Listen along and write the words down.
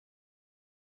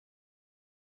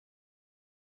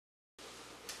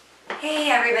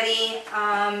Hey everybody,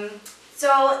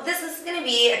 so this is going to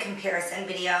be a comparison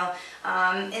video,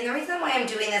 and the reason why I'm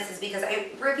doing this is because I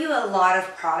review a lot of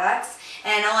products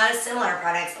and a lot of similar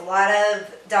products, a lot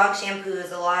of dog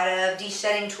shampoos, a lot of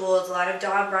deshedding tools, a lot of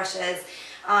dog brushes,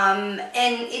 and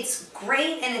it's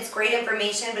great and it's great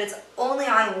information, but it's only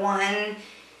on one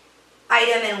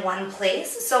item in one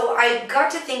place. So I got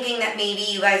to thinking that maybe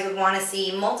you guys would want to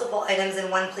see multiple items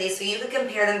in one place so you could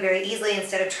compare them very easily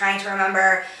instead of trying to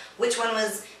remember which one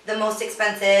was the most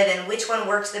expensive and which one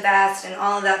worked the best and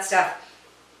all of that stuff.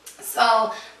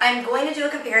 So I'm going to do a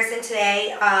comparison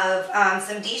today of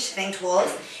some deshedding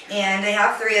tools, and I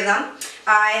have three of them.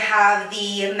 I have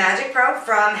the Magic Pro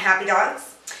from Happy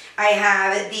Dogs, I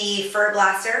have the Fur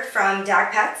Blaster from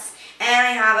Dakpets, and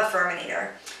I have a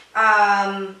Furminator.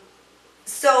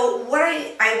 So what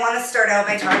I want to start out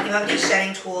by talking about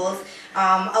deshedding tools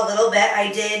a little bit.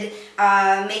 I did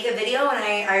make a video and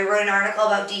I wrote an article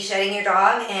about deshedding your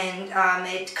dog, and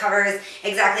it covers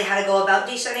exactly how to go about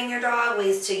deshedding your dog,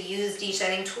 ways to use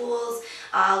deshedding tools,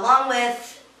 along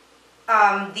with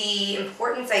the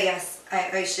importance, I guess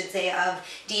I should say, of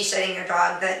deshedding your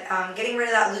dog, that getting rid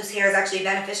of that loose hair is actually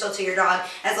beneficial to your dog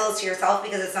as well as to yourself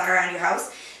because it's not around your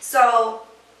house. So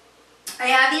I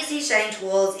have these deshedding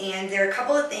tools, and there are a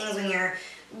couple of things when you're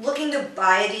looking to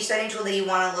buy a deshedding tool that you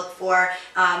want to look for.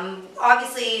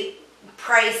 Obviously,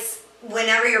 price.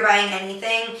 Whenever you're buying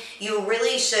anything, you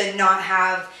really should not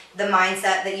have the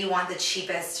mindset that you want the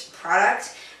cheapest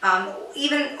product.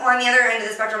 Even on the other end of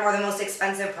the spectrum, or the most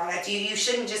expensive product. You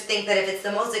shouldn't just think that if it's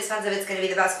the most expensive, it's going to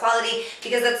be the best quality,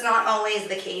 because that's not always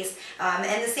the case.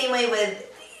 And the same way with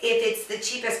if it's the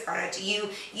cheapest product, you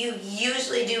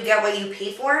usually do get what you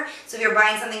pay for. So if you're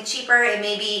buying something cheaper, it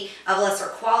may be of lesser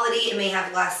quality, it may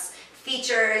have less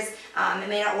features, it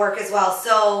may not work as well.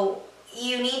 So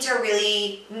you need to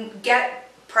really get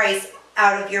price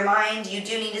out of your mind. You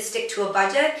do need to stick to a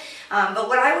budget. But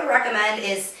what I would recommend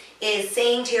is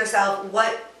saying to yourself,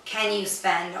 what can you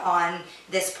spend on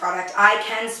this product? I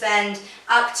can spend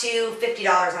up to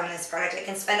 $50 on this product. I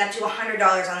can spend up to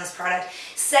 $100 on this product.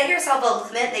 Set yourself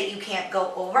a limit that you can't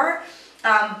go over,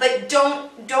 but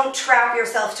don't trap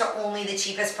yourself to only the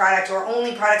cheapest product or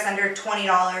only products under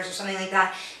 $20 or something like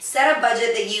that. Set a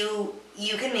budget that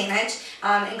you can manage,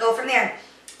 and go from there.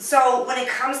 So when it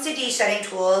comes to deshedding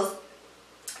tools,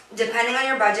 depending on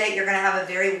your budget, you're going to have a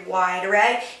very wide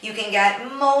array. You can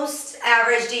get most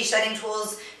average deshedding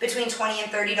tools between $20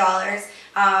 and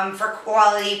 $30 for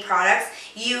quality products.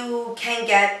 You can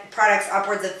get products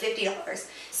upwards of $50.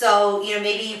 So,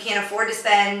 maybe you can't afford to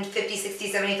spend $50,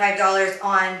 $60, $75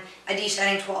 on a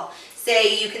deshedding tool.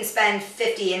 Say you can spend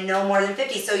 $50 and no more than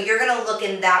 $50. So you're going to look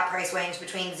in that price range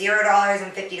between $0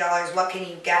 and $50. What can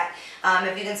you get?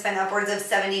 If you can spend upwards of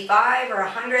 $75 or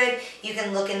 $100, you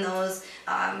can look in those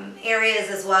areas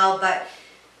as well. But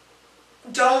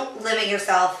don't limit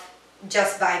yourself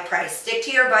just by price. Stick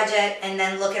to your budget and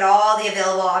then look at all the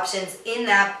available options in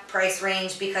that price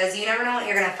range, because you never know what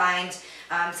you're going to find.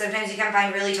 Sometimes you can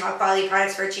find really top quality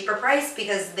products for a cheaper price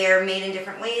because they're made in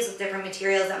different ways with different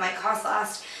materials that might cost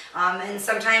less. And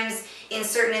sometimes in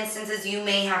certain instances you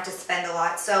may have to spend a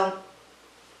lot. So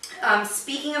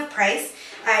speaking of price,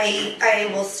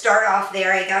 I will start off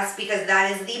there, I guess, because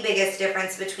that is the biggest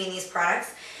difference between these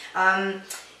products.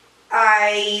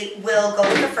 I will go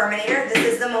with the Furminator.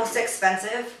 This is the most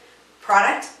expensive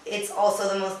product. It's also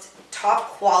the most top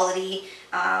quality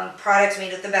product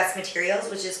made with the best materials,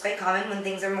 which is quite common when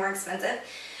things are more expensive.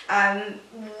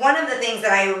 One of the things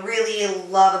that I really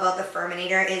love about the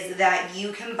Furminator is that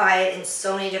you can buy it in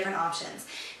so many different options.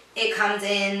 It comes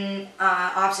in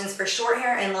options for short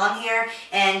hair and long hair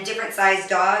and different size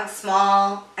dogs,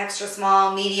 small, extra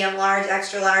small, medium, large,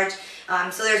 extra large.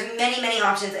 So there's many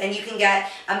options, and you can get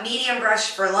a medium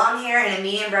brush for long hair and a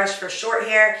medium brush for short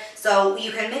hair. So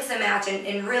you can mix and match,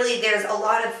 and really there's a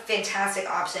lot of fantastic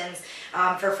options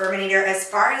for Furminator. As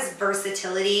far as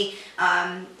versatility,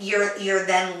 you're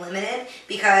then limited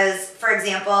because, for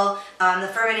example, the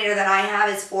Furminator that I have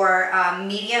is for a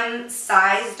medium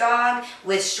sized dog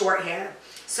with short hair.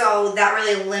 So that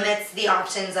really limits the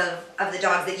options of the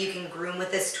dogs that you can groom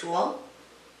with this tool.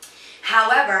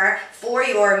 However, for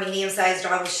your medium-sized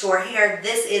dog with short hair,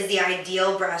 this is the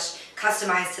ideal brush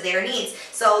customized to their needs.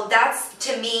 So that's,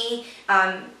 to me,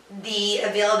 the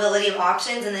availability of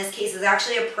options in this case is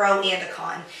actually a pro and a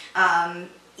con.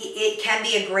 It can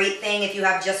be a great thing if you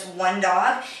have just one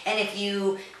dog, and if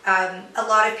you, a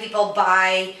lot of people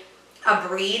buy a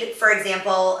breed. For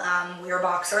example, we're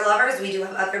boxer lovers. We do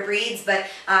have other breeds, but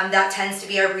that tends to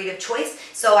be our breed of choice.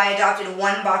 So I adopted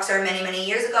one boxer many, many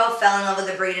years ago, fell in love with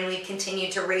the breed, and we've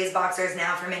continued to raise boxers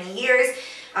now for many years.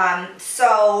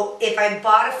 So if I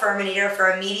bought a Furminator for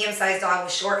a medium-sized dog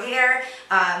with short hair,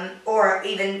 or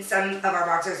even some of our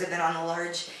boxers have been on the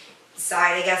large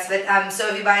side, I guess, but so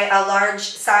if you buy a large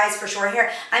size for short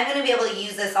hair, I'm going to be able to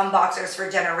use this on boxers for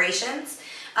generations.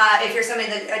 If you're somebody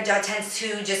that tends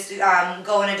to just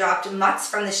go and adopt mutts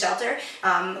from the shelter,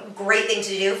 great thing to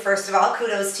do. First of all,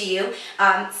 kudos to you.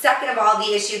 Second of all,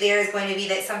 the issue there is going to be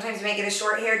that sometimes you may get a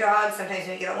short-haired dog, sometimes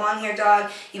you may get a long-haired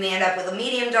dog, you may end up with a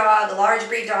medium dog, a large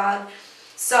breed dog.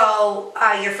 So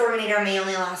your Furminator may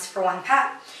only last for one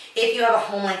pet. If you have a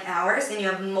home like ours and you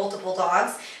have multiple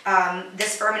dogs,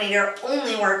 this Furminator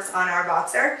only works on our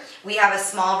boxer. We have a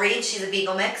small breed, she's a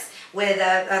beagle mix with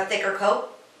a thicker coat.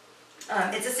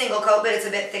 It's a single coat, but it's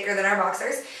a bit thicker than our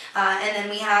boxers. And then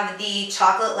we have the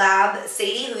chocolate lab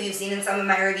Sadie, who you've seen in some of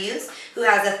my reviews, who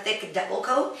has a thick double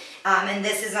coat. And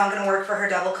this is not going to work for her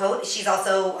double coat. She's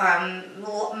also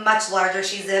much larger.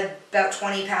 She's about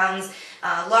 20 pounds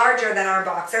larger than our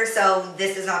boxer, so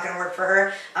this is not going to work for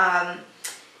her.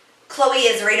 Chloe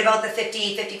is right about the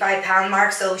 50, 55 pound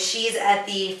mark, so she's at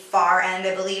the far end.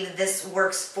 I believe this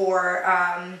works for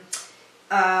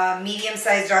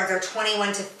medium-sized dogs are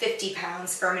 21 to 50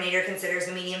 pounds. Furminator considers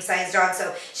a medium-sized dog,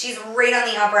 so she's right on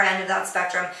the upper end of that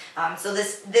spectrum. So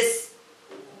this,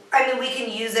 I mean, we can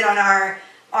use it on our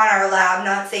lab.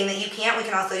 Not saying that you can't. We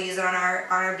can also use it on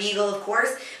our beagle, of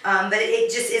course, but it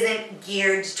just isn't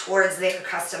geared towards their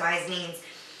customized needs.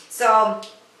 So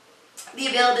the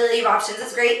availability of options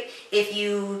is great if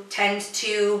you tend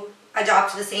to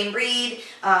adopt the same breed.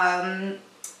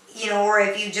 You know, or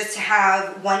if you just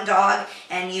have one dog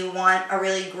and you want a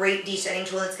really great deshedding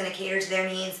tool that's going to cater to their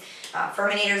needs,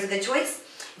 Furminator is a good choice.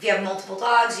 If you have multiple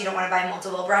dogs, you don't want to buy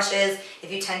multiple brushes. If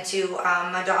you tend to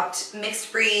adopt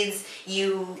mixed breeds,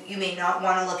 you may not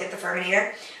want to look at the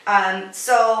Furminator.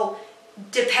 So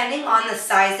depending on the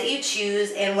size that you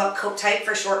choose and what coat type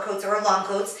for short coats or long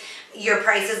coats, your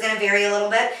price is going to vary a little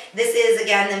bit. This is,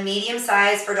 again, the medium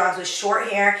size for dogs with short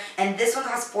hair, and this one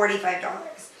costs $45.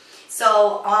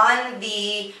 So on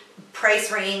the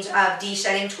price range of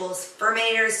deshedding tools,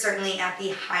 Furminator is certainly at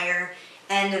the higher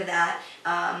end of that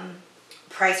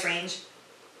price range.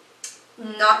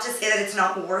 Not to say that it's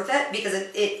not worth it, because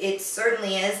it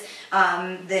certainly is.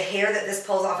 The hair that this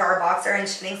pulls off our boxer in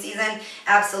shedding season,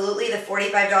 absolutely. The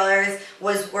 $45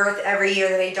 was worth every year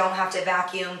that I don't have to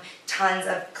vacuum tons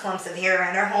of clumps of hair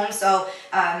around our home. So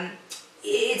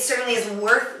it certainly is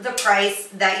worth the price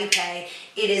that you pay.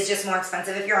 It is just more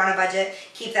expensive if you're on a budget.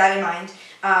 Keep that in mind.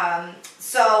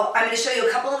 So I'm going to show you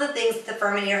a couple of the things that the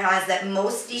Furminator has that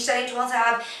most deshedding tools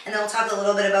have, and then we'll talk a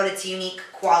little bit about its unique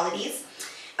qualities.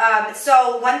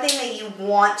 So one thing that you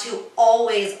want to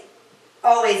always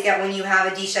get when you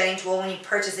have a deshedding tool, when you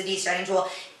purchase a deshedding tool,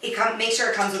 make sure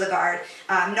it comes with a guard.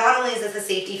 Not only is this a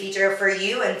safety feature for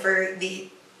you and for the,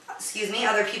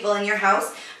 other people in your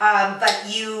house, but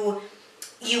you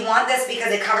want this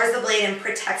because it covers the blade and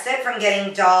protects it from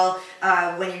getting dull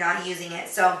when you're not using it.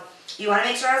 So you want to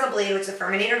make sure it has a blade, which the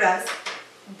Furminator does.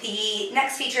 The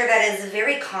next feature that is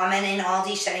very common in all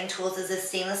deshedding tools is a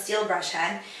stainless steel brush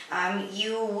head.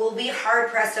 You will be hard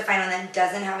pressed to find one that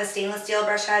doesn't have a stainless steel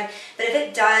brush head, but if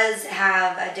it does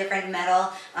have a different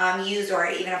metal used, or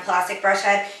even a plastic brush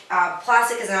head,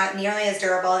 plastic is not nearly as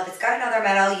durable. If it's got another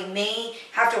metal, you may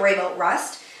have to worry about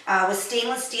rust. With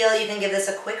stainless steel, you can give this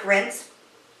a quick rinse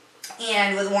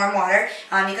and with warm water.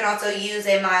 You can also use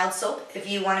a mild soap if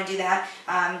you want to do that,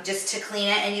 just to clean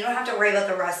it, and you don't have to worry about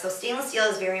the rust. So stainless steel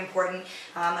is very important.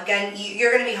 Again,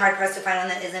 you're going to be hard pressed to find one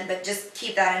that isn't, but just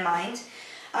keep that in mind.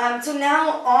 So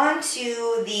now on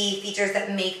to the features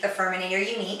that make the Furminator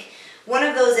unique. One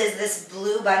of those is this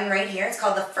blue button right here. It's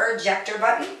called the Furjector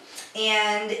button,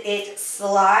 and it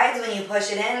slides when you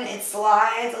push it in. It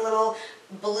slides a little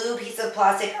blue piece of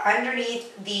plastic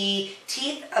underneath the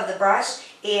teeth of the brush,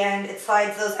 and it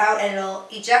slides those out and it'll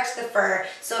eject the fur.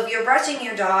 So if you're brushing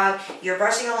your dog, you're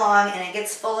brushing along and it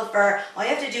gets full of fur, all you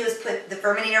have to do is put the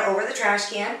Furminator over the trash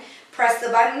can, press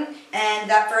the button, and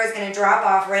that fur is going to drop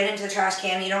off right into the trash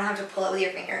can. You don't have to pull it with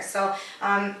your fingers. So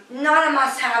not a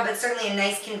must-have, but certainly a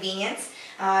nice convenience.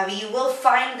 You will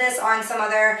find this on some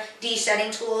other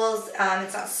deshedding tools.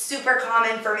 It's not super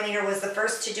common. Furminator was the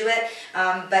first to do it,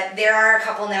 but there are a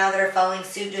couple now that are following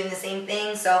suit doing the same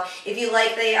thing. So if you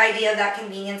like the idea of that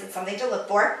convenience, it's something to look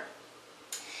for.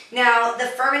 Now, the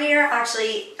Furminator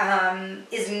actually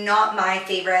is not my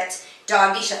favorite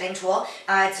dog deshedding tool.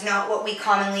 It's not what we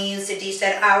commonly use to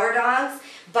deshed our dogs,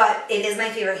 but it is my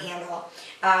favorite handle.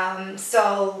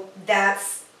 So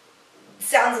that's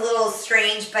sounds a little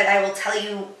strange, but I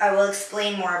will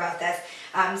explain more about this.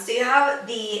 So you have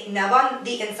the nub on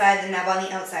the inside, the nub on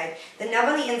the outside. The nub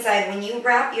on the inside, when you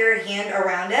wrap your hand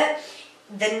around it,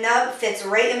 the nub fits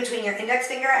right in between your index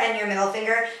finger and your middle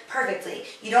finger perfectly.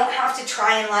 You don't have to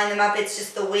try and line them up, it's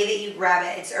just the way that you grab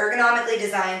it. It's ergonomically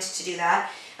designed to do that.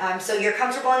 So you're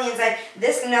comfortable on the inside.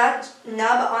 This nub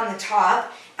on the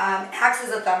top acts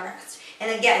as a thumb rest.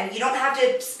 And again, you don't have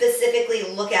to specifically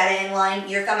look at it and line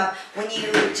your thumb up. When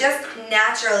you just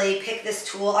naturally pick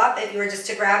this tool up, if you were just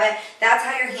to grab it, that's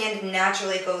how your hand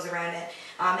naturally goes around it.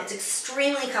 It's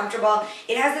extremely comfortable.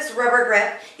 It has this rubber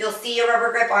grip. You'll see a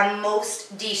rubber grip on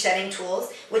most de-shedding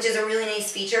tools, which is a really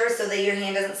nice feature so that your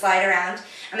hand doesn't slide around.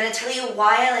 I'm going to tell you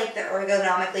why I like the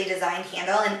ergonomically designed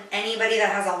handle, and anybody that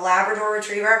has a Labrador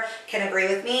Retriever can agree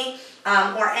with me,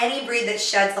 or any breed that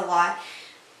sheds a lot.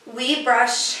 We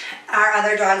brush our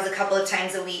other dogs a couple of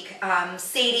times a week.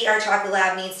 Sadie, our chocolate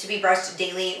lab, needs to be brushed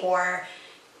daily, or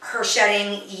her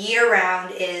shedding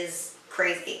year-round is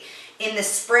crazy. In the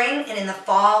spring and in the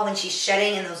fall, when she's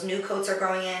shedding and those new coats are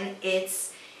growing in,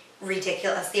 it's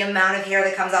ridiculous. The amount of hair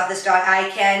that comes off this dog,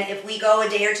 if we go a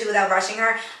day or two without brushing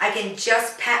her, I can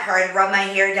just pet her and rub my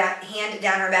hand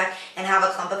down her back and have a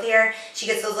clump of hair. She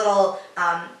gets those little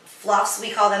fluffs,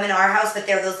 we call them in our house, but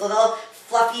they're those little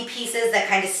fluffy pieces that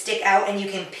kind of stick out, and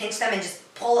you can pinch them and just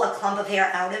pull a clump of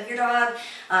hair out of your dog.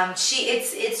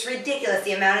 It's ridiculous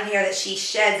the amount of hair that she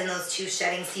sheds in those 2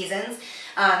 shedding seasons.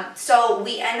 So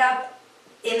we end up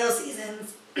in those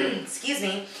seasons, excuse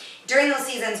me, during those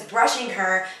seasons brushing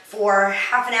her for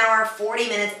half an hour, 40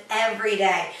 minutes every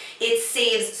day. It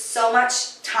saves so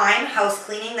much time house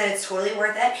cleaning that it's totally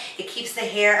worth it. It keeps the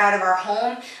hair out of our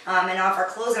home and off our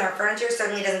clothes and our furniture.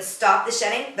 Certainly doesn't stop the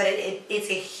shedding, but it's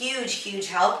a huge, huge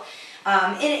help.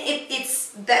 And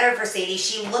it's better for Sadie.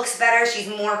 She looks better, she's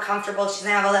more comfortable, she doesn't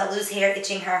have all that loose hair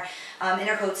itching her in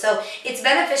her coat. So it's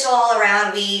beneficial all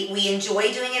around. We enjoy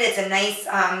doing it. It's a nice,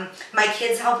 my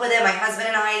kids help with it, my husband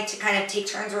and I, to kind of take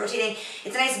turns rotating.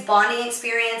 It's a nice bonding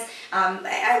experience.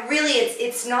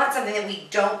 It's not something that we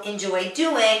don't enjoy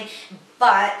doing,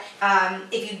 but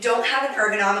if you don't have an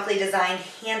ergonomically designed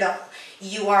handle,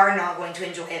 you are not going to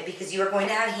enjoy it, because you are going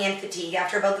to have hand fatigue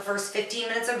after about the first 15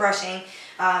 minutes of brushing.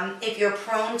 If you're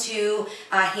prone to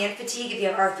hand fatigue, if you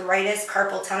have arthritis,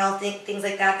 carpal tunnel, things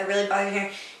like that really bother your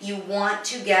hair, you want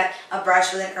to get a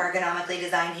brush with an ergonomically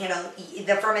designed handle.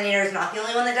 The Furminator is not the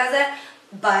only one that does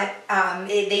it, but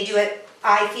they do it,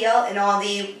 I feel, in all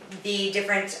the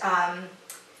different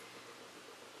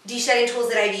de-shedding tools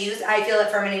that I've used. I feel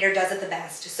that Furminator does it the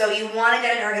best. So you want to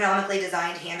get an ergonomically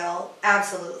designed handle,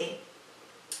 absolutely.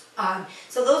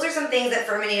 So those are some things that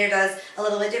Furminator does a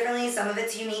little bit differently, some of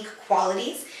its unique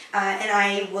qualities, and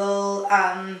I will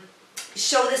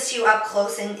show this to you up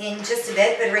close in just a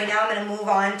bit, but right now I'm going to move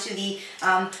on to the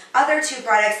other 2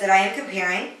 products that I am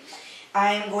comparing.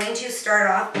 I'm going to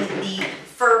start off with the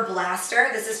Fur Blaster.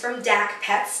 This is from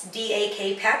Dakpets,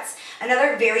 D-A-K Pets,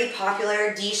 another very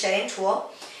popular de-shedding tool.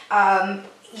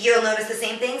 You'll notice the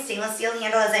same thing, stainless steel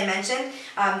handle as I mentioned.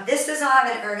 This does not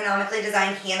have an ergonomically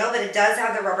designed handle, but it does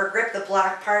have the rubber grip. The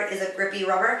black part is a grippy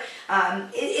rubber.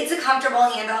 It's a comfortable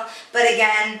handle, but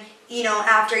again, you know,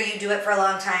 after you do it for a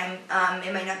long time,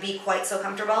 it might not be quite so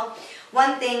comfortable.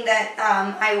 One thing that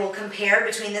I will compare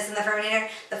between this and the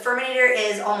Furminator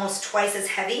is almost twice as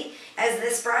heavy as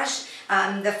this brush.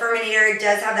 The Furminator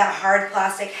does have that hard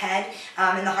plastic head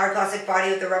and the hard plastic body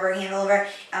with the rubber handle over.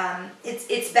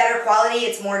 It's better quality,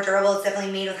 it's more durable, it's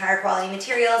definitely made with higher quality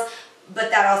materials,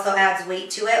 but that also adds weight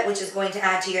to it, which is going to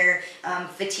add to your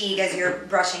fatigue as you're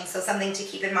brushing, so something to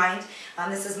keep in mind.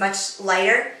 This is much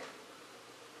lighter.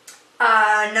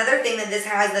 Another thing that this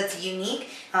has that's unique,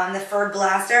 the Fur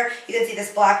Blaster, you can see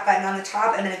this black button on the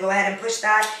top. I'm going to go ahead and push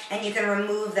that, and you can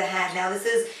remove the head. Now this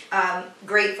is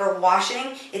great for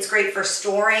washing. It's great for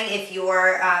storing if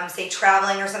you're, say,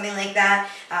 traveling or something like that.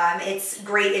 It's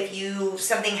great if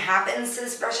something happens to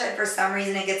this brush head, for some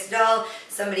reason it gets dull,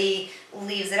 somebody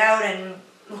leaves it out, and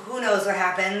who knows what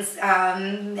happens.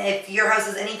 If your house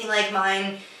is anything like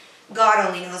mine, God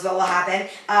only knows what will happen.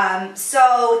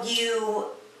 So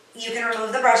you can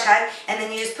remove the brush head, and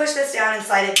then you just push this down and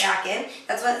slide it back in.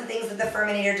 That's one of the things that the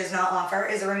Furminator does not offer,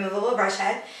 is a removable brush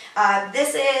head.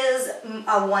 This is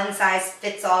a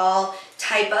one-size-fits-all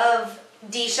type of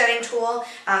de-shedding tool,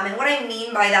 and what I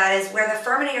mean by that is where the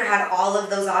Furminator had all of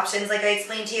those options, like I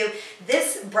explained to you,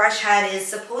 this brush head is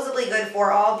supposedly good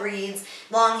for all breeds,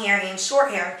 long hair and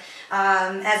short hair,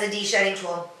 as a de-shedding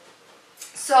tool.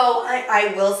 So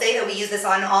I will say that we use this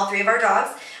on all 3 of our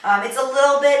dogs. It's a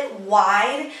little bit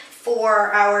wide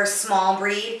for our small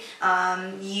breed,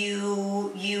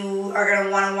 you are going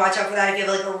to want to watch out for that. If you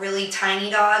have like a really tiny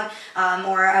dog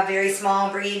or a very small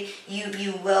breed,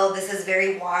 you will, this is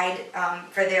very wide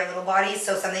for their little bodies,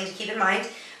 so something to keep in mind.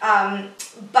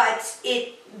 But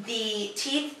the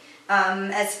teeth,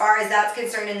 as far as that's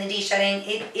concerned in the deshedding,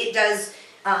 it does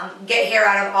get hair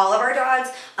out of all of our dogs.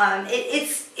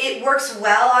 It works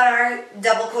well on our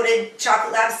double-coated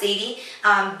chocolate lab Sadie.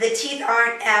 The teeth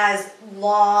aren't as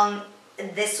long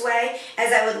this way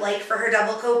as I would like for her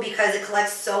double coat because it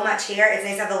collects so much hair. It's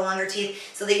nice to have the longer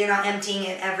teeth so that you're not emptying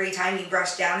it every time you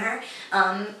brush down her.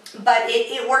 But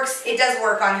it works. It does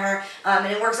work on her,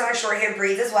 and it works on our short-haired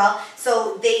breeds as well.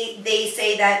 So they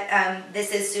say that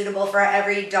this is suitable for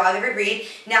every dog, every breed.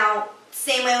 Now,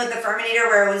 same way with the Furminator,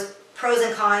 where it was pros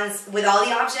and cons with all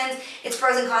the options, it's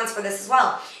pros and cons for this as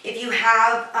well. If you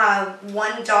have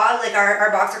one dog, like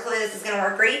our boxer collie, this is going to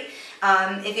work great.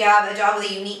 If you have a dog with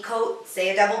a unique coat,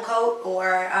 say a double coat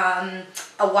or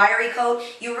a wiry coat,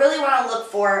 you really want to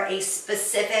look for a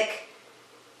specific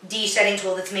deshedding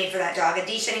tool that's made for that dog. A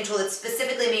deshedding tool that's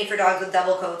specifically made for dogs with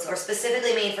double coats or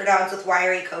specifically made for dogs with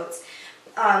wiry coats.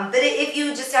 But if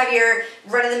you just have your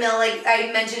run-of-the-mill, like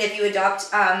I mentioned, if you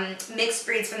adopt mixed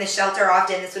breeds from the shelter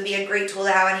often, this would be a great tool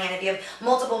to have on hand. If you have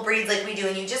multiple breeds like we do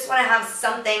and you just want to have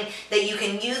something that you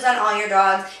can use on all your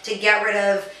dogs to get rid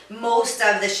of most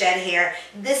of the shed hair,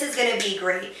 this is going to be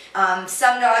great.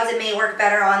 Some dogs it may work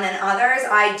better on than others.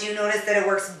 I do notice that it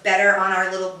works better on our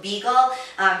little beagle.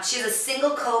 She's a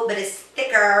single coat, but it's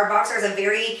thicker. Our boxer is a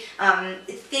very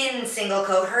thin single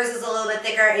coat. Hers is a little bit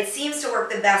thicker. It seems to work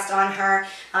the best on her.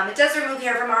 It does remove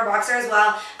hair from our boxer as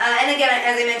well. And again,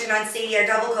 as I mentioned on Sadie, our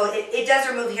double coat, it does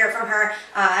remove hair from her.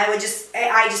 I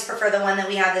just prefer the one that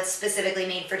we have that's specifically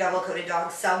made for double coated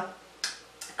dogs. So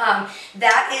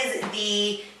that is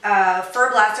the Fur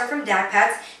Blaster from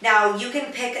Dakpets. Now you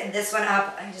can pick this one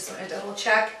up. I just want to double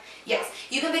check. Yes,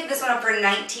 you can pick this one up for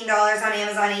 $19 on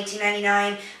Amazon,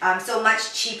 $18.99, so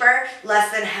much cheaper,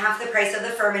 less than half the price of the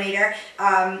Furminator,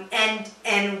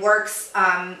 and works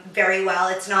very well.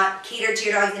 It's not catered to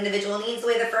your dog's individual needs the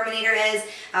way the Furminator is.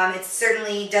 It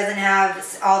certainly doesn't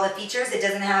have all the features. It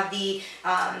doesn't have the,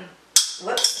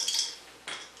 whoops,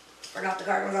 forgot the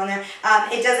card was on there.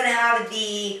 It doesn't have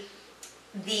the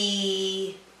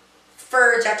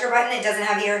Furjector button. It doesn't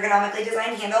have the ergonomically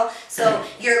designed handle, so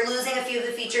you're losing a few of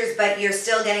the features, but you're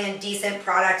still getting a decent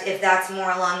product if that's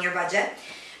more along your budget.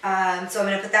 So I'm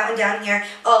going to put that one down here.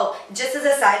 Oh, just as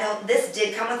a side note, this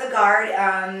did come with a guard.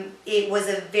 It was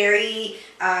a very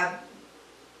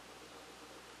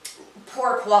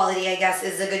poor quality, I guess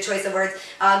is a good choice of words.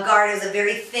 Guard is a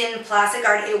very thin plastic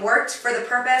guard. It worked for the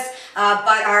purpose,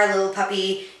 but our little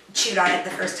puppy chewed on it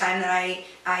the first time that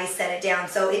I set it down.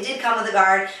 So it did come with a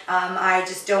guard. I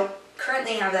just don't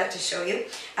currently have that to show you.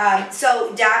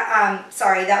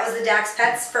 Sorry, that was the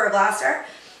Dakpets Fur Blaster.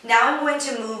 Now I'm going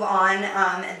to move on.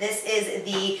 This is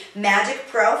the Magic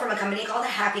Pro from a company called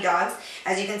Happy Dogs.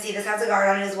 As you can see, this has a guard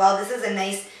on it as well. This is a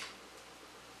nice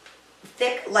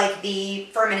thick, like the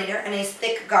Furminator, a nice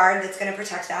thick guard that's going to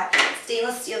protect that.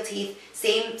 Stainless steel teeth,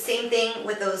 same thing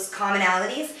with those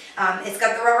commonalities. It's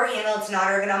got the rubber handle. It's not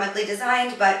ergonomically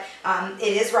designed, but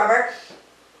it is rubber.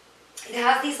 It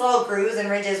has these little grooves and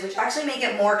ridges which actually make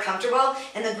it more comfortable,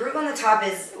 and the groove on the top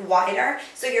is wider,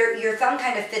 so your thumb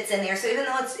kind of fits in there. So even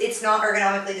though it's not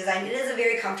ergonomically designed, it is a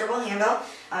very comfortable handle.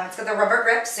 It's got the rubber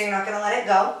grip, so you're not going to let it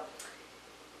go.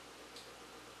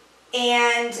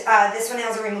 And this one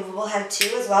has a removable head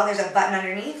too as well. There's a button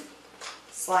underneath.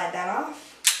 Slide that off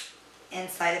and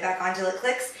slide it back on till it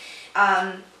clicks.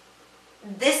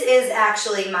 This is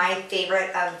actually my favorite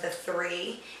of the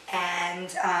three,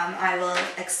 and I will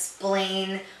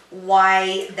explain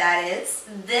why that is.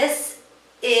 This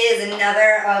is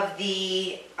another of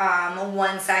the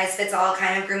one-size-fits-all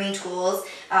kind of grooming tools.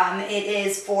 It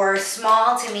is for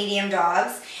small to medium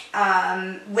dogs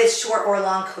with short or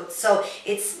long coats. So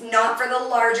it's not for the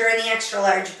larger and the extra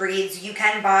large breeds. You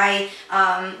can buy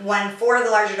one for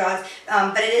the larger dogs,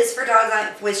 but it is for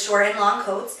dogs with short and long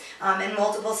coats in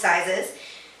multiple sizes.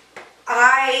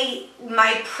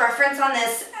 My preference on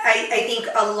this, I think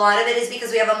a lot of it is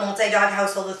because we have a multi-dog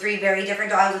household with 3 very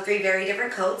different dogs with 3 very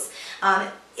different coats.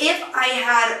 If I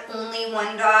had only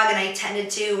one dog and I tended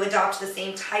to adopt the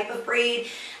same type of breed,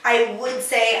 I would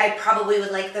say I probably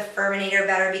would like the Furminator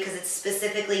better because it's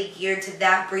specifically geared to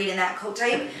that breed and that coat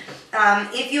type.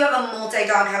 If you have a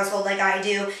multi-dog household like I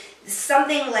do,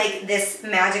 something like this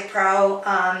Magic Pro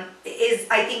is,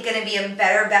 I think, going to be a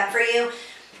better bet for you.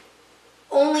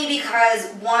 Only because,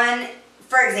 one,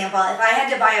 for example, if I had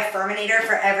to buy a Furminator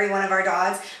for every one of our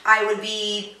dogs, I would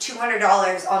be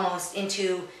 $200 almost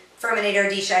into Furminator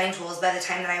deshedding tools by the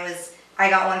time that I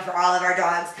got one for all of our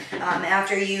dogs.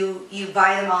 After you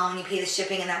buy them all and you pay the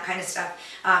shipping and that kind of stuff,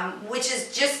 which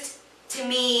is just, to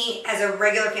me, as a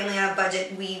regular family on a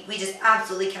budget, we just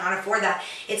absolutely cannot afford that.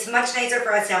 It's much nicer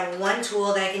for us to have one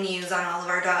tool that I can use on all of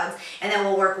our dogs and that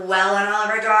will work well on all of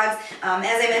our dogs.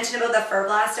 As I mentioned about the Fur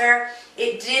Blaster,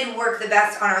 it did work the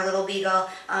best on our little beagle.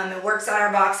 It works on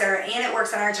our boxer and it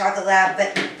works on our chocolate lab,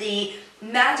 but the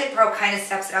Magic Pro kind of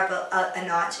steps it up a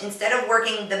notch. Instead of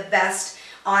working the best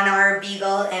on our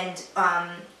beagle and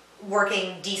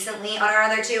working decently on our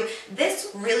other two,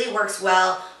 this really works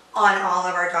well on all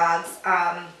of our dogs.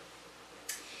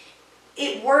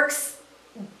 It works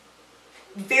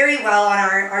very well on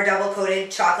our double-coated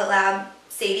chocolate lab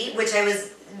Sadie, which I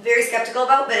was very skeptical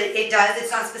about, but it does. It's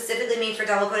not specifically made for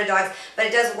double-coated dogs, but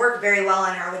it does work very well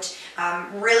on her, which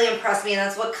really impressed me, and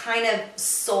that's what kind of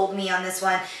sold me on this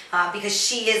one, because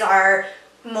she is our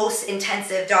most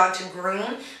intensive dog to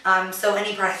groom, so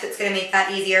any product that's going to make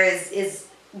that easier is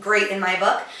great in my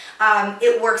book.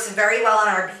 It works very well on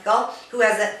our beagle, who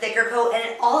has a thicker coat, and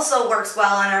it also works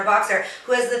well on our boxer,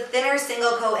 who has the thinner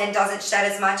single coat and doesn't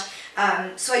shed as much.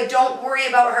 So I don't worry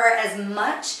about her as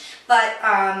much, but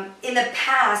in the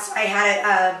past I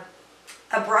had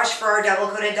a brush for our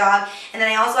double-coated dog, and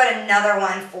then I also had another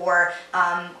one for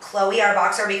Chloe, our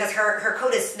boxer, because her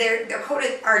coat is, their coat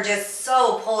are just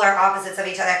so polar opposites of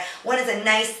each other. One is a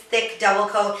nice thick double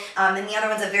coat, and the other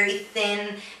one's a very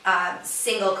thin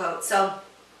single coat. So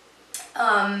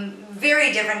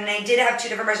very different, and I did have two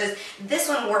different brushes. This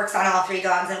one works on all three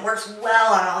dogs, and it works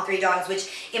well on all three dogs,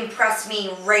 which impressed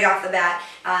me right off the bat.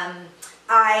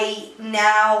 I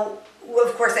now,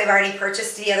 of course, I've already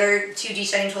purchased the other two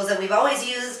deshedding tools that we've always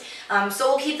used, so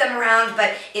we'll keep them around,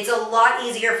 but it's a lot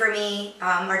easier for me.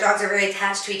 Our dogs are very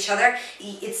attached to each other.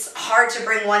 It's hard to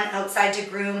bring one outside to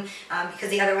groom because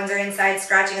the other ones are inside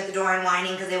scratching at the door and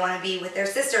whining because they want to be with their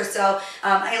sister. So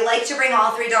I like to bring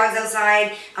all three dogs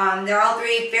outside. They're all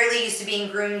three fairly used to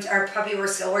being groomed. Our puppy we're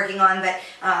still working on, but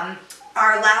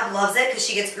our lab loves it because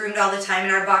she gets groomed all the time,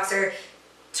 and our boxer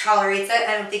tolerates it.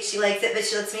 I don't think she likes it, but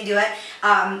she lets me do it.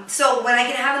 So when I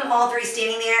can have them all three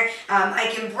standing there, I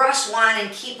can brush one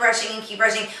and keep brushing and keep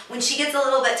brushing. When she gets a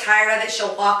little bit tired of it,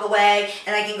 she'll walk away,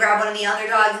 and I can grab one of the other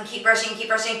dogs and keep brushing and keep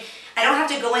brushing. I don't have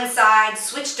to go inside,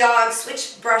 switch dogs,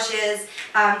 switch brushes.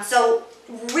 So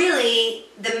really,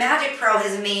 the Magic Pro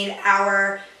has made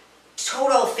our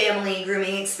total family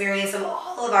grooming experience of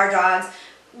all of our dogs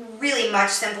really much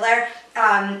simpler.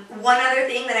 One other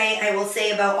thing that I will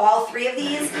say about all three of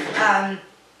these, and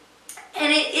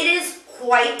it is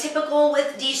quite typical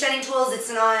with deshedding tools.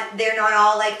 They're not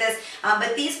all like this,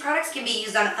 but these products can be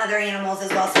used on other animals as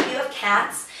well. So if you have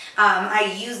cats,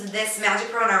 I use this Magic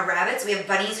Pro on our rabbits. We have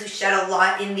bunnies who shed a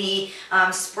lot in the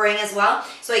spring as well,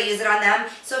 so I use it on them.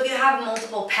 So if you have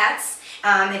multiple pets,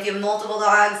 if you have multiple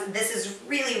dogs, this is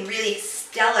really, really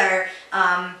stellar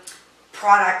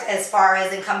product as far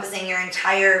as encompassing your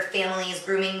entire family's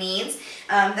grooming needs.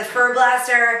 The Fur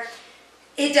Blaster,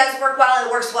 it does work well.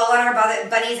 It works well on our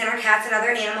bunnies and our cats and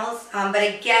other animals. But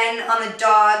again, on the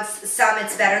dogs, some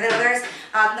it's better than others.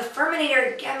 The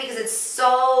Furminator, again, because it's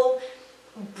so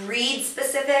breed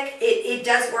specific, it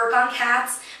does work on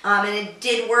cats, and it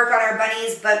did work on our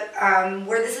bunnies, but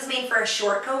where this is made for a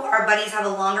short coat, our bunnies have a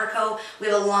longer coat. We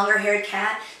have a longer haired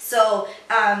cat. So,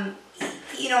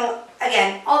 you know,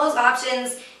 again, all those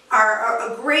options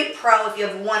are a great pro if you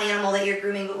have one animal that you're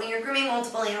grooming, but when you're grooming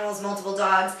multiple animals, multiple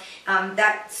dogs,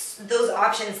 those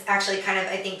options actually kind of,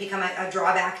 I think, become a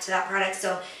drawback to that product.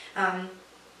 So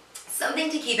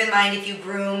something to keep in mind if you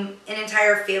groom an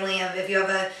entire family of, if you have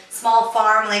a small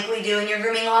farm like we do and you're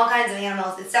grooming all kinds of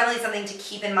animals, it's definitely something to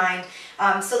keep in mind.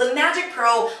 So the Magic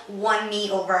Pro won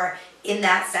me over in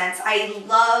that sense. I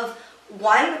love,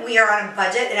 one, we are on a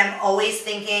budget, and I'm always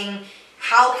thinking,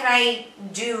 how can I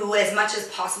do as much as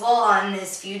possible on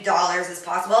as few dollars as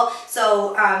possible?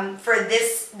 So for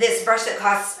this brush that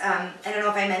costs, I don't know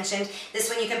if I mentioned,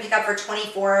 this one you can pick up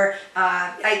for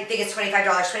I think it's $25,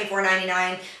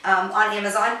 $24.99 on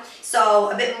Amazon.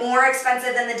 So a bit more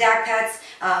expensive than the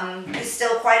Dakpets,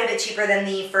 still quite a bit cheaper than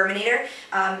the Furminator.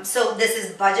 So this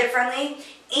is budget friendly,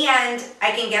 and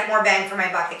I can get more bang for my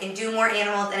buck. I can do more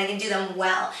animals, and I can do them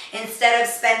well. Instead of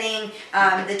spending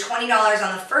the $20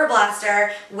 on the Fur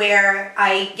Blaster, where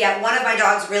I get one of my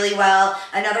dogs really well,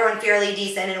 another one fairly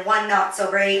decent, and one not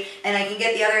so great, and I can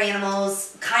get the other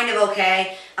animals kind of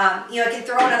okay. You know, I can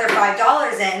throw another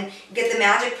 $5 in, get the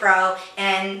Magic Pro,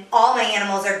 and all my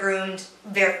animals are groomed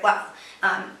very well.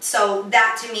 So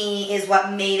that to me is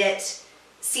what made it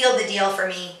sealed the deal for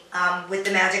me with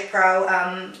the Magic Pro,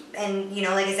 and you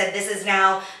know, like I said, this is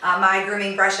now my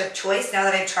grooming brush of choice. Now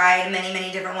that I've tried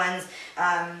many different ones,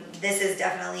 this is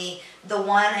definitely the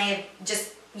one.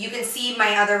 You can see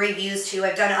my other reviews too.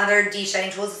 I've done other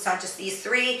de-shedding tools. It's not just these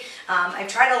three. I've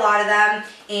tried a lot of them,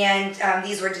 and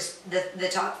these were just the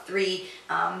top three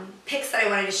picks that I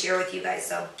wanted to share with you guys.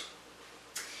 So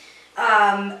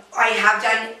I have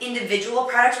done individual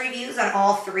product reviews on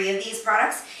all three of these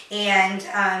products, and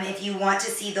if you want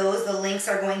to see those, the links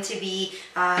are going to be,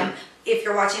 if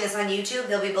you're watching this on YouTube,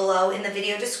 they'll be below in the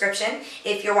video description.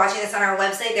 If you're watching this on our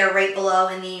website, they're right below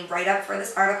in the write-up for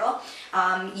this article.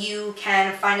 You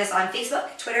can find us on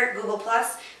Facebook, Twitter, Google+,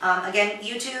 again,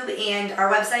 YouTube, and our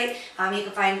website. You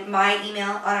can find my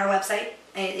email on our website.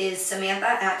 It is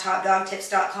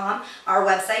Samantha@topdogtips.com. Our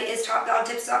website is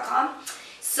topdogtips.com.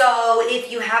 So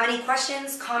if you have any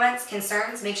questions, comments,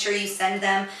 concerns, make sure you send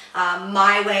them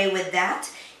my way with that.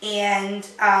 And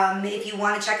if you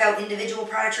want to check out individual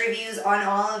product reviews on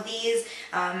all of these,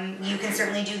 you can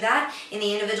certainly do that. In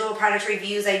the individual product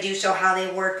reviews, I do show how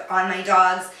they work on my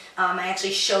dogs. I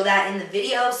actually show that in the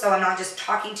video, so I'm not just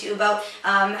talking to you about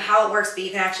how it works, but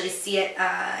you can actually see it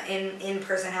in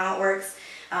person, how it works.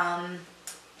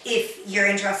 If you're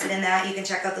interested in that, you can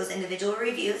check out those individual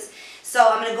reviews. So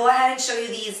I'm going to go ahead and show you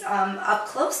these up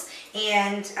close,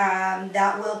 and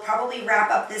that will probably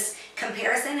wrap up this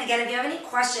comparison. Again, if you have any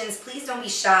questions, please don't be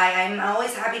shy. I'm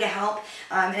always happy to help,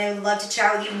 and I would love to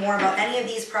chat with you more about any of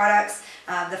these products,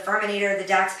 the Furminator, the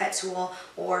Dakpets tool,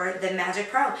 or the Magic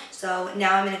Pro. So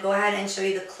now I'm going to go ahead and show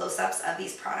you the close-ups of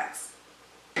these products.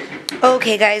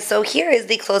 Okay guys, so here is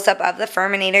the close-up of the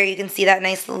Furminator. You can see that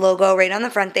nice logo right on the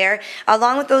front there,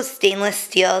 along with those stainless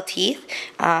steel teeth.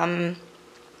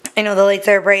 I know the lights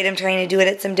are bright. I'm trying to do it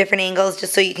at some different angles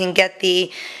just so you can get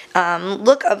the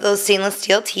look of those stainless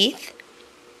steel teeth.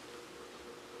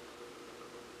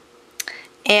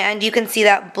 And you can see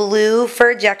that blue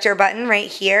Furjector button right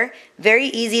here. Very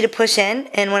easy to push in,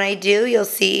 and when I do, you'll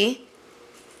see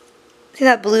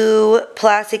that blue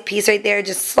plastic piece right there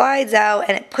just slides out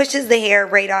and it pushes the hair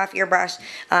right off your brush,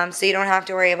 so you don't have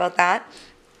to worry about that.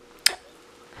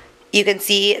 You can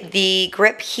see the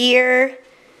grip here,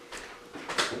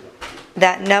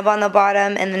 that nub on the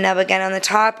bottom and the nub again on the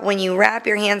top. When you wrap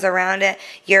your hands around it,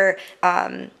 your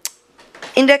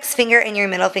index finger and your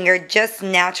middle finger just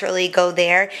naturally go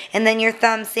there, and then your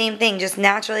thumb, same thing, just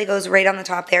naturally goes right on the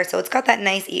top there. So it's got that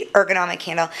nice ergonomic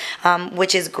handle,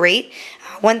 which is great.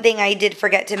 One thing I did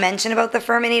forget to mention about the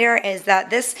Furminator is that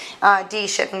this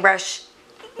de-shedding brush,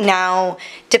 now,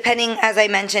 depending, as I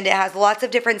mentioned, it has lots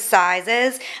of different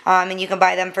sizes, and you can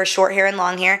buy them for short hair and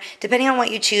long hair. Depending on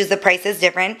what you choose, the price is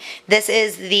different. This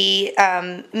is the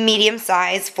medium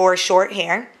size for short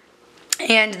hair,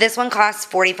 and this one costs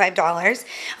 $45.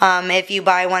 If you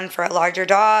buy one for a larger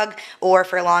dog or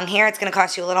for long hair, it's going to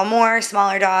cost you a little more.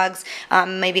 Smaller dogs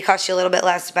maybe cost you a little bit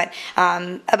less, but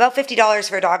about $50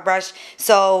 for a dog brush.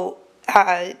 So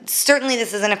certainly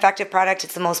this is an effective product.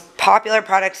 It's the most popular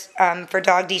product for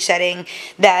dog de-shedding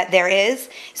that there is,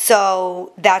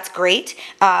 so that's great,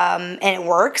 and it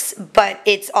works, but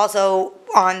it's also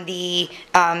on the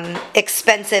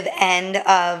expensive end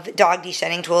of dog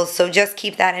de-shedding tools, so just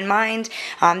keep that in mind.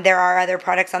 There are other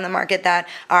products on the market that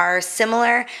are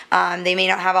similar. They may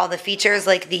not have all the features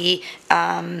like the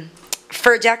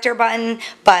Furjector button,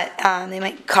 but they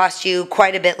might cost you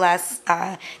quite a bit less.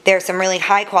 There are some really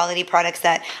high quality products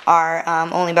that are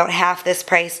only about half this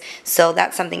price, so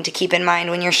that's something to keep in mind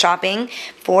when you're shopping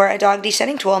for a dog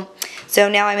de-shedding tool. So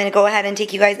now I'm going to go ahead and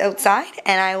take you guys outside,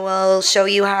 and I will show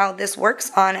you how this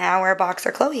works on our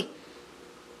Boxer Chloe.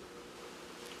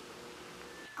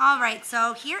 Alright,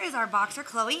 so here is our Boxer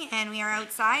Chloe, and we are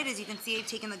outside. As you can see, I've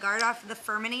taken the guard off of the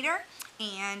Furminator,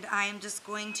 and I'm just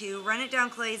going to run it down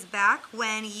Chloe's back.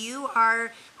 When you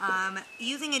are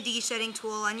using a de-shedding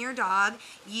tool on your dog,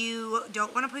 you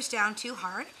don't want to push down too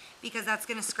hard because that's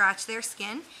going to scratch their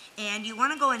skin, and you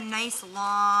want to go in nice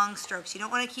long strokes. You don't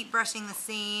want to keep brushing the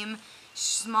same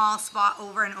small spot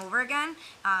over and over again,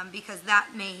 because that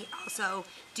may also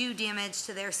do damage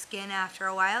to their skin after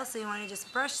a while, so you want to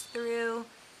just brush through.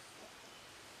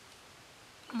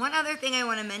 One other thing I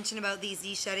want to mention about these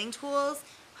de-shedding tools,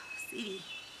 Sadie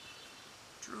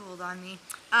drooled on me.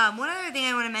 One other thing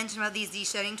I want to mention about these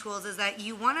de-shedding tools is that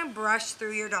you want to brush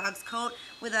through your dog's coat.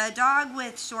 With a dog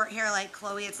with short hair like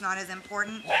Chloe, it's not as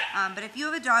important, but if you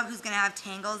have a dog who's going to have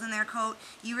tangles in their coat,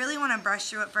 you really want to brush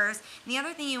through it first. And the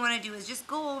other thing you want to do is just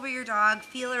go over your dog,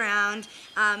 feel around,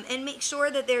 and make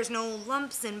sure that there's no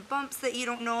lumps and bumps that you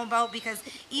don't know about, because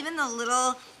even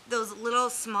those little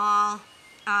small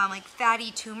like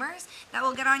fatty tumors that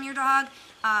will get on your dog.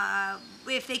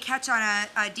 If they catch on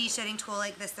a de-shedding tool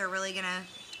like this, they're really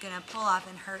gonna pull off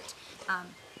and hurt.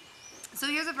 So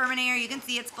here's a Furminator. You can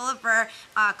see it's full of fur.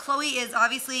 Chloe is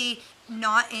obviously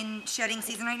not in shedding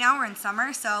season right now. We're in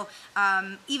summer, so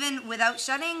even without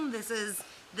shedding, this is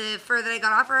the fur that I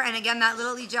got off her. And again, that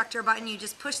little ejector button, you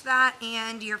just push that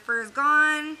and your fur is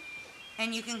gone,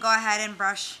 and you can go ahead and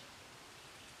brush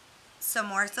some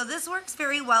more. So this works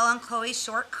very well on Chloe's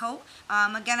short coat.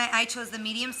 Again, I chose the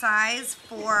medium size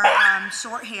for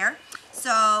short hair.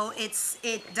 So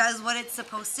it does what it's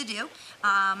supposed to do.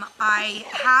 I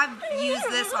have used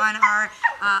this on our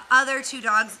other 2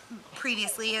 dogs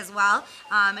previously as well.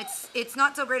 It's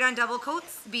not so great on double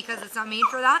coats because it's not made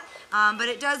for that, but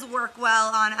it does work well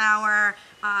on our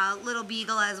little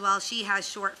beagle as well. She has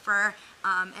short fur,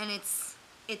 and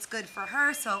it's good for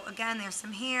her. So again, there's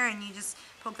some hair, and you just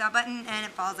poke that button and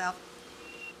it falls out.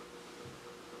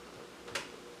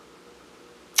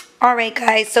 Alright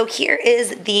guys, so here is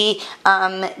the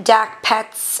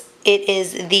Dakpets. It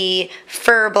is the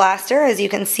Fur Blaster, as you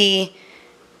can see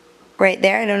right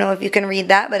there. I don't know if you can read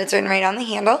that, but it's written right on the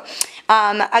handle.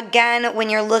 Again, when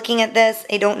you're looking at this,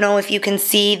 I don't know if you can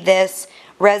see this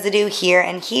residue here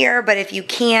and here, but if you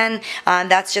can,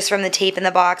 that's just from the tape in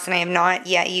the box, and I have not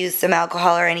yet used some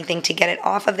alcohol or anything to get it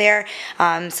off of there.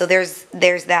 So there's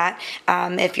that.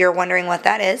 If you're wondering what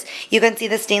that is, you can see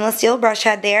the stainless steel brush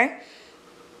head there.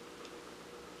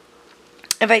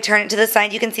 If I turn it to the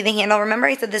side, you can see the handle. Remember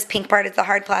I said this pink part is the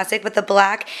hard plastic, but the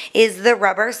black is the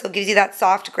rubber, so it gives you that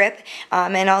soft grip,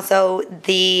 and also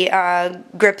the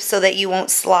grip so that you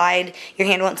won't slide, your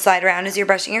hand won't slide around as you're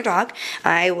brushing your dog.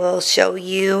 I will show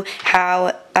you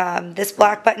how this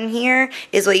black button here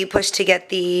is what you push to get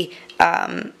the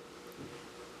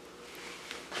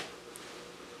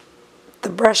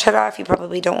brush head off. You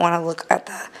probably don't want to look at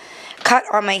the cut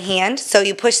on my hand, so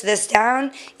you push this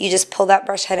down, you just pull that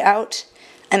brush head out.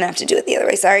 And I have to do it the other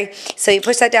way, sorry. So you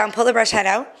push that down, pull the brush head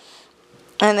out,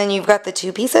 and then you've got the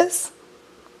 2 pieces.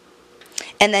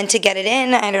 And then to get it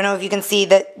in, I don't know if you can see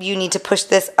that you need to push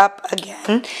this up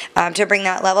again to bring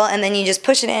that level, and then you just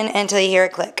push it in until you hear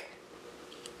it click.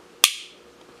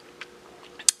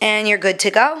 And you're good to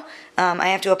go. I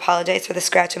have to apologize for the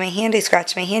scratch on my hand. I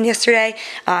scratched my hand yesterday,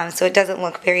 so it doesn't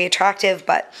look very attractive,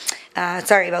 but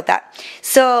sorry about that.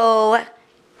 So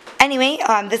anyway,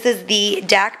 this is the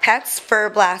Dakpets Fur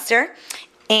Blaster,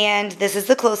 and this is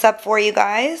the close-up for you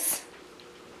guys.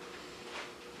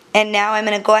 And now I'm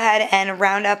going to go ahead and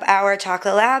round up our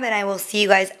Chocolate Lab, and I will see you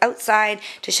guys outside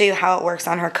to show you how it works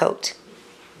on her coat.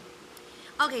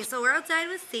 Okay, so we're outside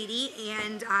with Sadie,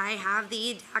 and I have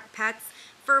the Dakpets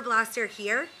Fur Blaster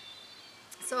here.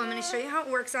 So I'm going to show you how it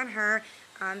works on her.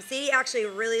 Sadie actually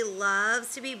really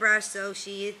loves to be brushed, so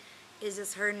she is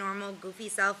just her normal goofy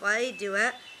self while I do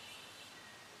it.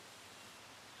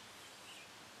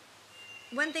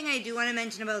 One thing I do want to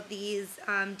mention about these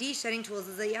de-shedding tools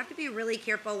is that you have to be really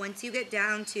careful once you get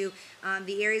down to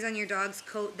the areas on your dog's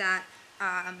coat that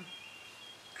are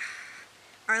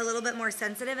a little bit more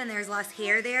sensitive and there's less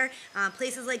hair there.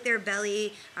 Places like their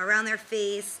belly, around their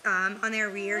face, on their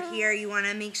rear here, you want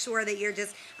to make sure that you're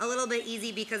just a little bit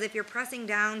easy, because if you're pressing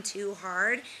down too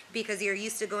hard because you're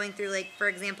used to going through, like for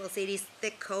example, Sadie's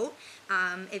thick coat,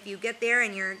 if you get there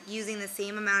and you're using the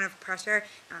same amount of pressure,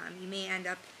 you may end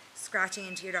up scratching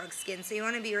into your dog's skin, so you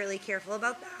want to be really careful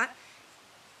about that.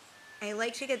 I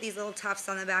like to get these little tufts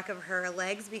on the back of her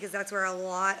legs because that's where a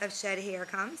lot of shed hair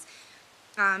comes.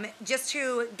 Just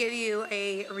to give you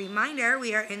a reminder,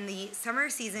 we are in the summer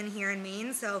season here in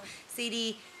Maine, so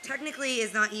Sadie technically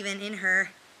is not even in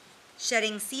her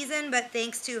shedding season, but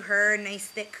thanks to her nice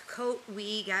thick coat,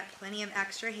 we get plenty of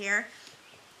extra hair.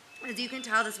 As you can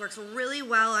tell, this works really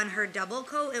well on her double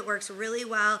coat. It works really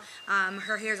well.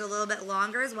 Her hair's a little bit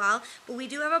longer as well. But we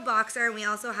do have a boxer, and we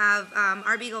also have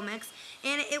our Beagle mix.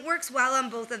 And it works well on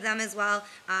both of them as well.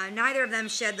 Neither of them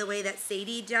shed the way that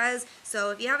Sadie does. So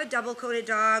if you have a double-coated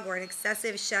dog or an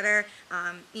excessive shedder,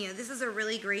 you know, this is a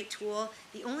really great tool.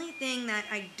 The only thing that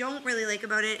I don't really like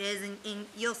about it is, and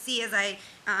you'll see as I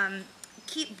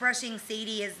keep brushing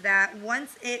Sadie, is that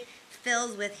once it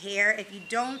fills with hair, if you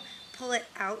don't pull it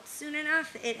out soon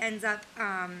enough, it ends up,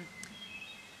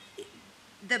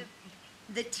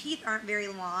 the teeth aren't very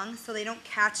long, so they don't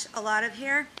catch a lot of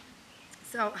hair.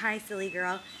 So, hi silly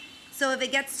girl. So if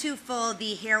it gets too full,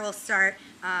 the hair will start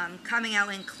coming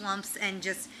out in clumps and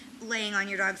just laying on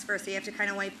your dog's fur, so you have to kind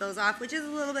of wipe those off, which is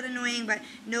a little bit annoying, but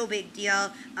no big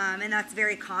deal. And that's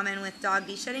very common with dog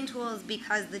de-shedding tools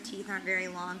because the teeth aren't very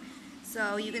long.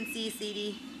 So you can see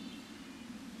Sadie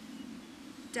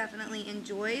definitely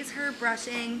enjoys her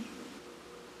brushing.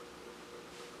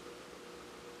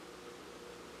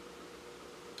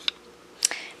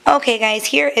 Okay guys,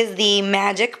 here is the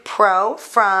Magic Pro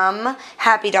from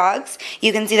Happy Dogs.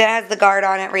 You can see that it has the guard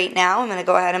on it right now. I'm going to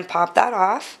go ahead and pop that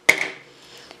off.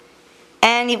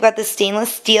 And you've got the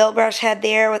stainless steel brush head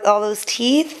there with all those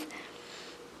teeth.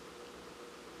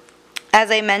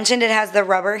 As I mentioned, it has the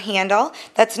rubber handle.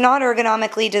 That's not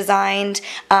ergonomically designed,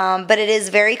 but it is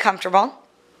very comfortable.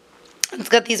 It's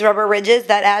got these rubber ridges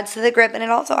that adds to the grip, and it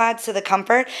also adds to the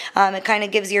comfort. It kind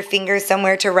of gives your fingers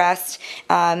somewhere to rest.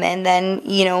 And then,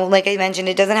 you know, like I mentioned,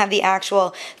 it doesn't have the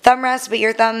actual thumb rest, but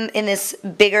your thumb in this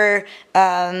bigger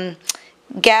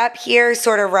gap here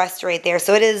sort of rests right there.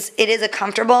 So it is a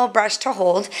comfortable brush to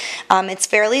hold. It's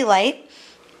fairly light.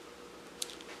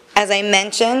 As I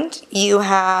mentioned, you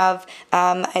have,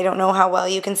 I don't know how well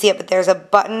you can see it, but there's a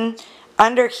button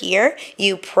under here.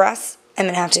 You press. I'm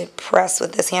going to have to press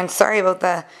with this hand. Sorry about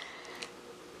the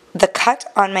cut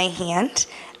on my hand.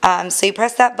 So you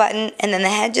press that button, and then the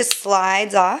head just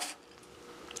slides off.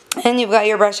 And you've got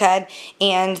your brush head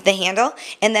and the handle.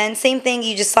 And then same thing,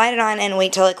 you just slide it on and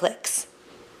wait till it clicks.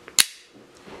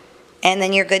 And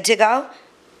then you're good to go.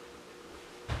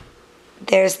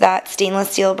 There's that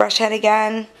stainless steel brush head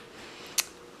again.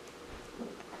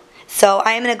 So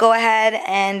I'm going to go ahead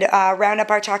and round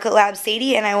up our Chocolate Lab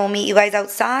Sadie, and I will meet you guys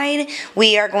outside.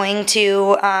 We are going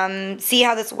to see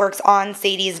how this works on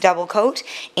Sadie's double coat,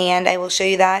 and I will show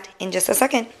you that in just a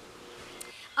second.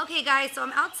 Okay guys, so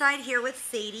I'm outside here with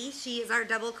Sadie. She is our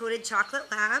double coated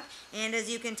Chocolate Lab, and as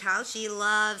you can tell, she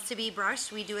loves to be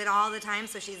brushed. We do it all the time,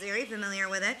 so she's very familiar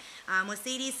with it. With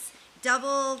Sadie's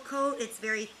double coat, it's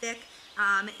very thick,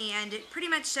 and it pretty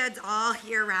much sheds all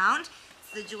year round.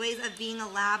 The joys of being a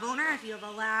lab owner. If you have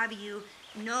a lab, you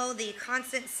know the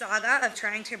constant saga of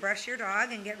trying to brush your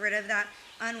dog and get rid of that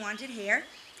unwanted hair.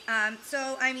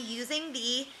 So I'm using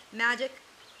the Magic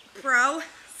Pro.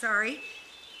 Sorry.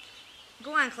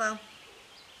 Go on, Chloe.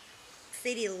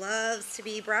 Sadie loves to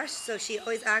be brushed, so she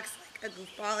always acts like a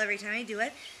goofball every time I do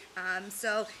it.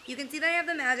 So you can see that I have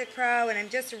the Magic Pro, and I'm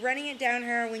just running it down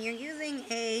her. When you're using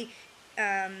a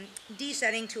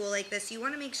deshedding tool like this, you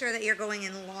want to make sure that you're going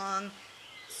in long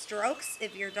strokes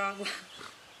if your dog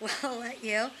will let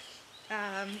you.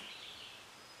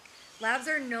 Labs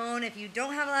are known, if you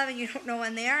don't have a lab and you don't know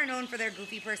one, they are known for their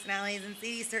goofy personalities, and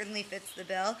Sadie certainly fits the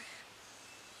bill.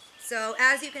 So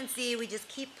as you can see, we just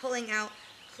keep pulling out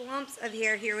clumps of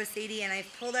hair here with Sadie, and I've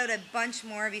pulled out a bunch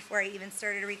more before I even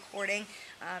started recording.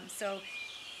 So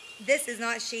this is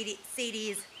not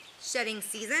Sadie's shedding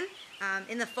season.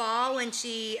 In the fall in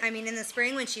the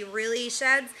spring when she really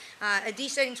sheds, a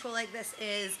deshedding tool like this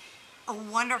is a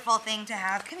wonderful thing to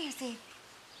have. Come here, Sadie.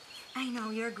 I know,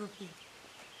 you're goofy.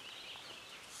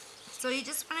 So you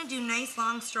just want to do nice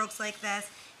long strokes like this,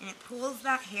 and it pulls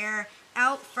that hair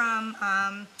out from,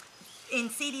 in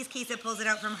Sadie's case, it pulls it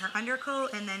out from her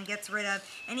undercoat and then gets rid of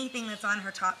anything that's on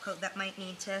her top coat that might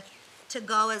need to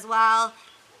go as well.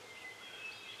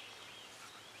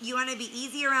 You want to be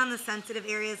easy around the sensitive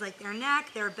areas like their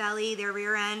neck, their belly, their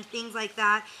rear end, things like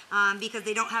that, because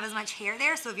they don't have as much hair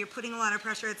there. So if you're putting a lot of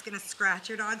pressure, it's going to scratch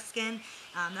your dog's skin.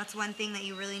 That's one thing that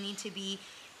you really need to be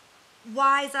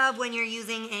wise of when you're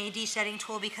using a deshedding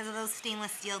tool, because of those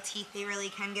stainless steel teeth. They really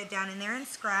can get down in there and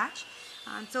scratch.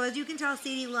 So as you can tell,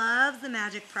 Sadie loves the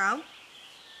Magic Pro.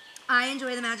 I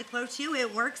enjoy the Magic Pro too.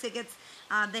 It works. It gets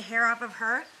the hair off of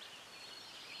her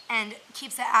and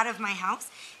keeps it out of my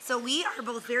house. So we are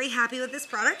both very happy with this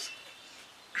product.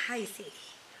 Hi, Sadie.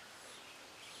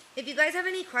 If you guys have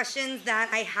any questions that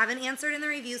I haven't answered in the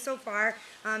review so far,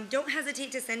 don't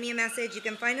hesitate to send me a message. You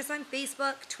can find us on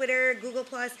Facebook, Twitter, Google+.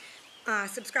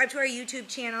 Subscribe to our YouTube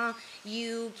channel.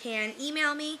 You can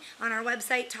email me on our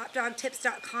website,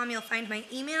 topdogtips.com. You'll find my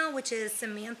email, which is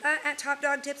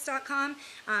samantha@topdogtips.com,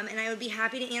 and I would be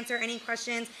happy to answer any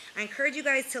questions. I encourage you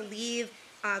guys to leave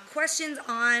questions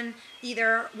on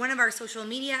either one of our social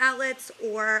media outlets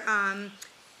or on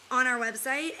our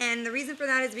website, and the reason for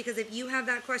that is because if you have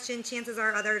that question, chances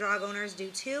are other dog owners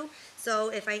do too. So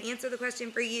if I answer the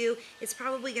question for you, it's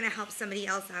probably going to help somebody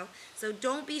else out. So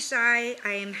don't be shy.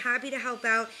 I am happy to help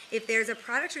out. If there's a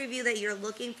product review that you're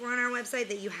looking for on our website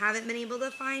that you haven't been able to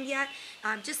find yet,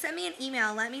 just send me an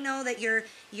email. Let me know that you're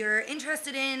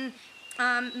interested in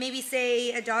maybe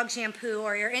say a dog shampoo,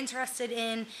 or you're interested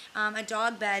in a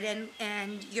dog bed,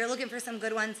 and you're looking for some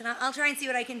good ones, and I'll try and see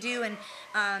what I can do and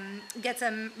get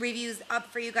some reviews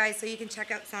up for you guys so you can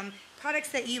check out some products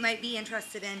that you might be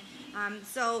interested in.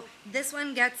 So this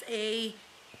one gets a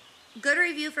good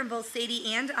review from both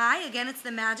Sadie and I. Again, it's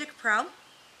the Magic Pro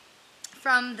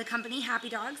from the company Happy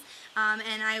Dogs,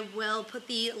 and I will put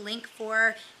the link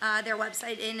for their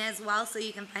website in as well, so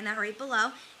you can find that right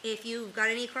below. If you've got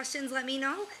any questions, let me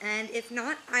know, and if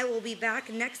not, I will be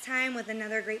back next time with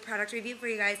another great product review for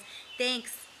you guys.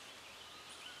 Thanks.